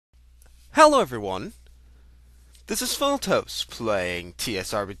Hello everyone, this is Photos playing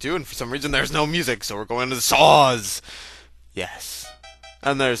TSRP2, and for some reason there's no music, so we're going to the saws! Yes.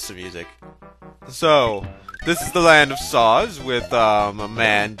 And there's some music. So, this is the land of saws, with a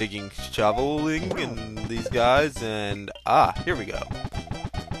man digging, shoveling, and these guys, and here we go.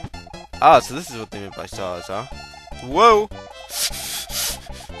 So this is what they meant by saws, huh? Whoa!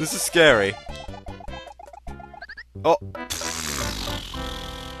 This is scary. Oh!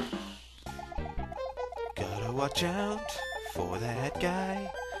 Gotta watch out for that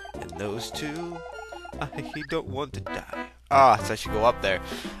guy and those two. I don't want to die. So I should go up there.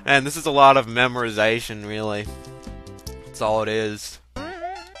 And this is a lot of memorization, really. That's all it is.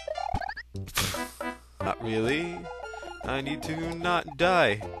 Not really. I need to not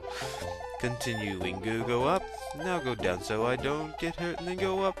die. Continuing, go up. Now go down so I don't get hurt, and then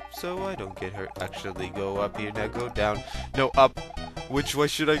go up so I don't get hurt. Actually, go up here, now go down. No, up. Which way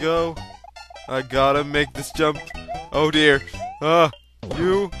should I go? I gotta make this jump. Oh dear.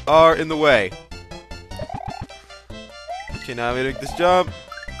 You are in the way. Okay, now I'm gonna make this jump.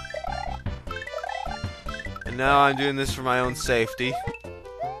 And now I'm doing this for my own safety.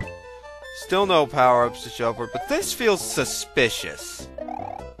 Still no power-ups to show for it, but this feels suspicious.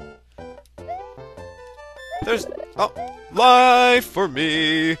 There's... oh, life for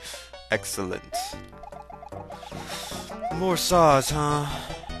me. Excellent. More saws, huh?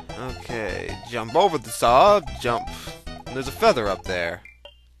 Okay, jump over the saw, jump. And there's a feather up there.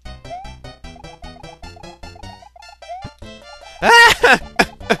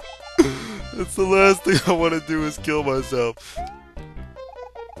 That's the last thing I want to do is kill myself.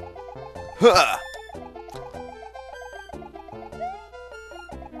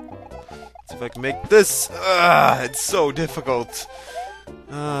 See if I can make this. It's so difficult.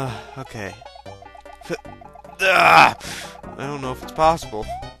 Okay. I don't know if it's possible.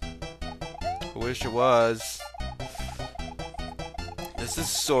 I wish it was. This is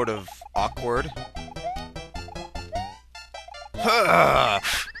sort of awkward.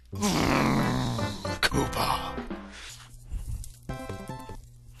 Koopa.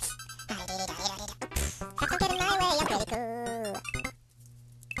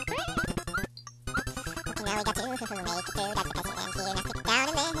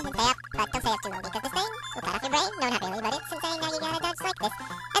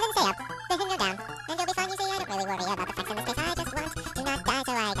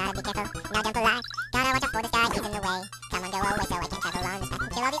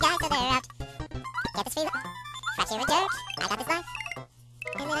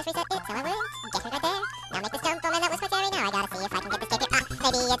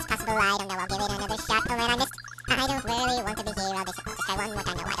 Maybe it's possible, I don't know, I'll give it another shot. Oh man, I missed. I don't really want to be here, I'll just try one more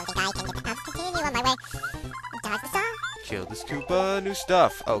time. No, I don't think I can get the I'll continue on my way. Dodge the saw. Kill this Koopa, new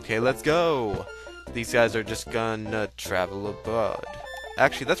stuff. Okay, let's go. These guys are just gonna travel abroad.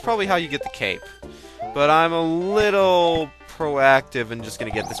 Actually, that's probably how you get the cape. But I'm a little proactive and just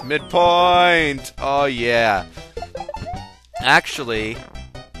gonna get this midpoint. Oh yeah. Actually,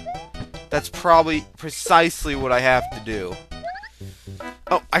 that's probably precisely what I have to do.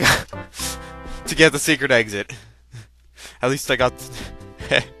 Oh, I got to get the secret exit. At least I got.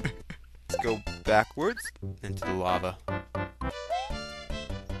 Let's go backwards into the lava.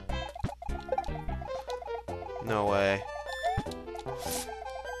 No way.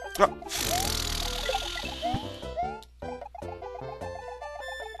 Oh.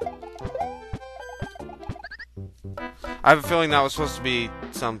 I have a feeling that was supposed to be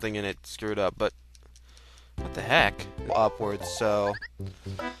something and it screwed up, but what the heck? Upwards, so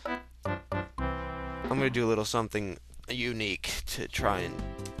I'm gonna do a little something unique to try and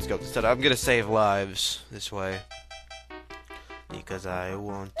go instead. I'm gonna save lives this way because I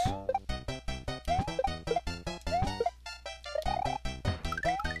want.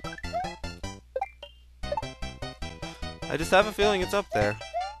 I just have a feeling it's up there.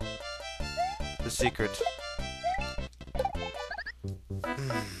 The secret.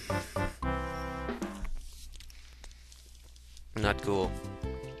 Not cool.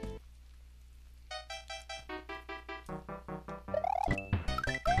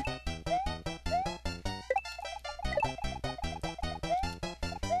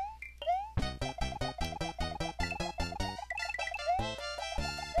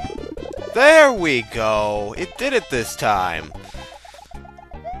 There we go! It did it this time!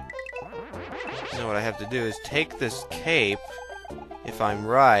 Now what I have to do is take this cape, if I'm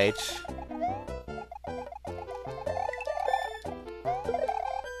right.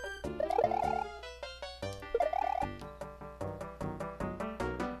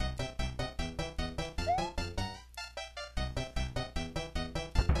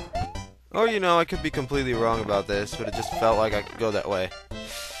 Or, you know, I could be completely wrong about this, but it just felt like I could go that way.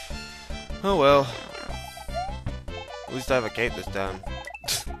 Oh well. At least I have a cape this time.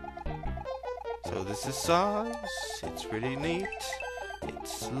 So this is Saws. It's pretty neat.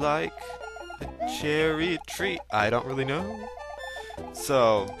 It's like a cherry tree. I don't really know.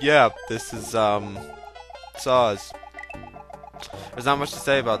 So, yeah, this is, Saws. There's not much to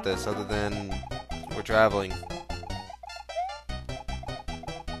say about this other than we're traveling.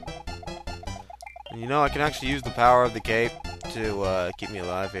 And you know, I can actually use the power of the cape to keep me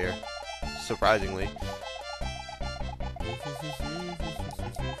alive here. Surprisingly.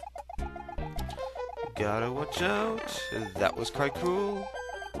 Gotta watch out. That was quite cruel.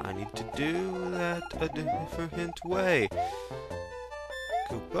 I need to do that a different way.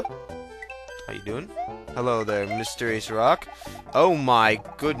 Koopa? How you doing? Hello there, Mysterious Rock. Oh my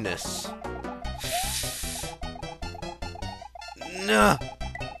goodness. Nah.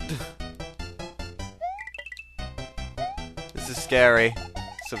 This is scary.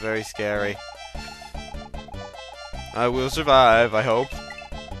 So very scary. I will survive, I hope.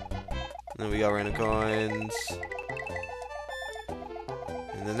 Then we got random coins.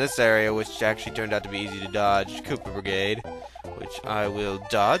 And then this area, which actually turned out to be easy to dodge, Koopa Brigade. Which I will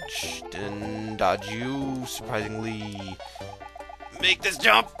dodge, and dodge you, surprisingly. Make this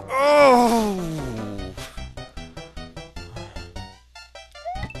jump! Oh!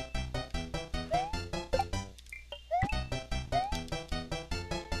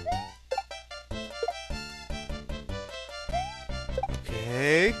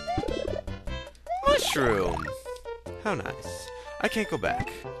 Okay. Mushroom! How nice. I can't go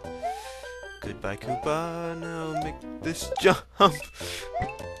back. Goodbye, Koopa. Now make this jump. And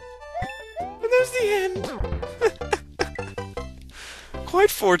there's the end.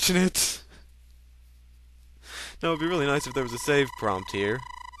 Quite fortunate. Now, it would be really nice if there was a save prompt here.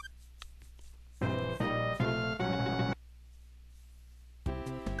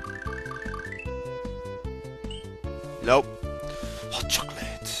 Nope. Hot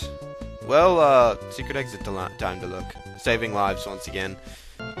chocolate. Well, secret exit time to look. Saving lives once again.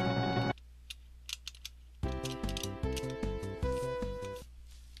 I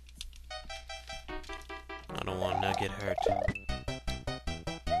don't want to get hurt.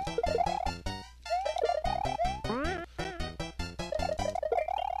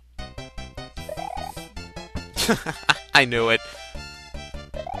 I knew it.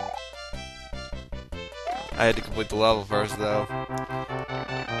 I had to complete the level first, though.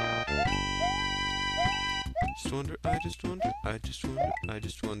 I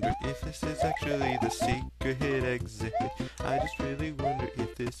just wonder if this is actually the secret exit. I just really wonder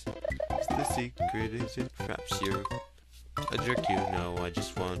if this is the secret exit. Perhaps you're a jerk, you know. I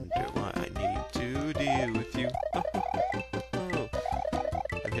just wonder why I need to deal with you.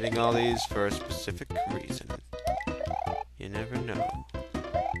 I'm hitting all these for a specific reason. You never know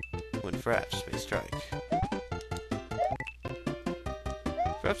when Fraps may strike.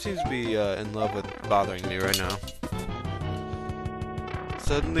 Fraps seems to be in love with bothering me right now.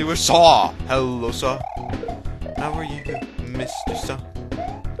 Suddenly we're Saw! Hello, Saw. How are you, Mr. Saw?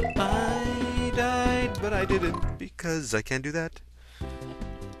 I died, but I didn't, because I can't do that.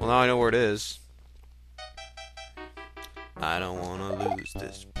 Well, now I know where it is. I don't want to lose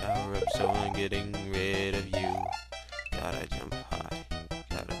this power-up, so I'm getting rid of you. Gotta jump high,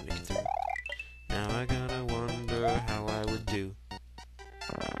 gotta make it through. Now I gotta wonder how I would do.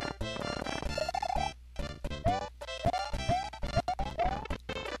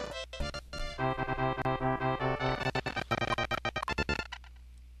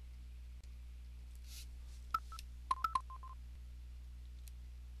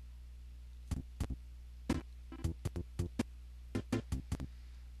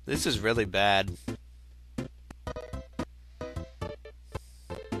 This is really bad.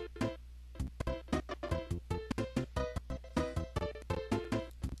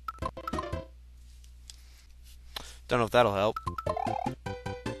 Don't know if that'll help.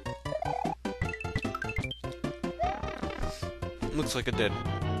 Looks like it did.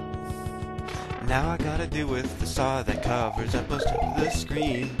 Now I gotta deal with the saw that covers up most of the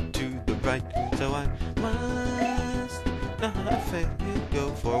screen to the right. So I must not fail to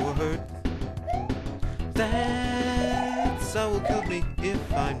go forward. That saw will kill me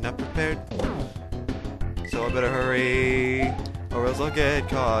if I'm not prepared. So I better hurry, or else I'll get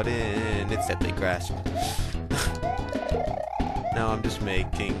caught in its deadly grasp. Now I'm just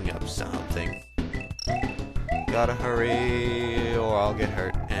making up something. Gotta hurry, or I'll get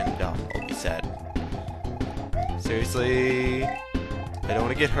hurt, and I'll be sad. Seriously, I don't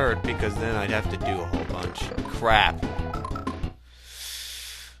want to get hurt, because then I'd have to do a whole bunch. Crap.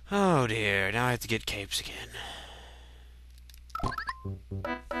 Oh dear, now I have to get capes again.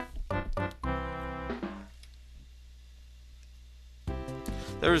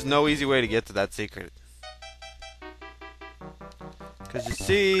 There is no easy way to get to that secret. Because you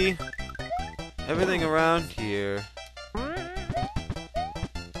see, everything around here,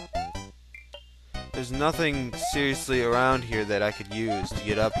 there's nothing seriously around here that I could use to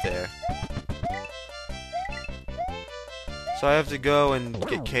get up there. So I have to go and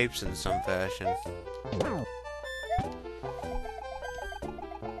get capes in some fashion.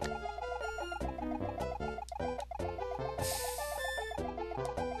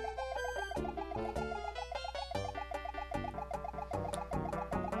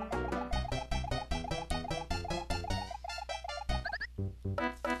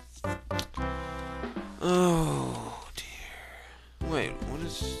 Oh dear. Wait, what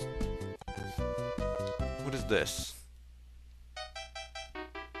is this?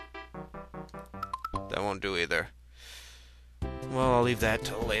 That won't do either. Well, I'll leave that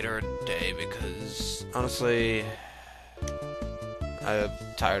till later day because honestly I'm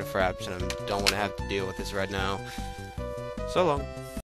tired of fraps and I don't want to have to deal with this right now. So long.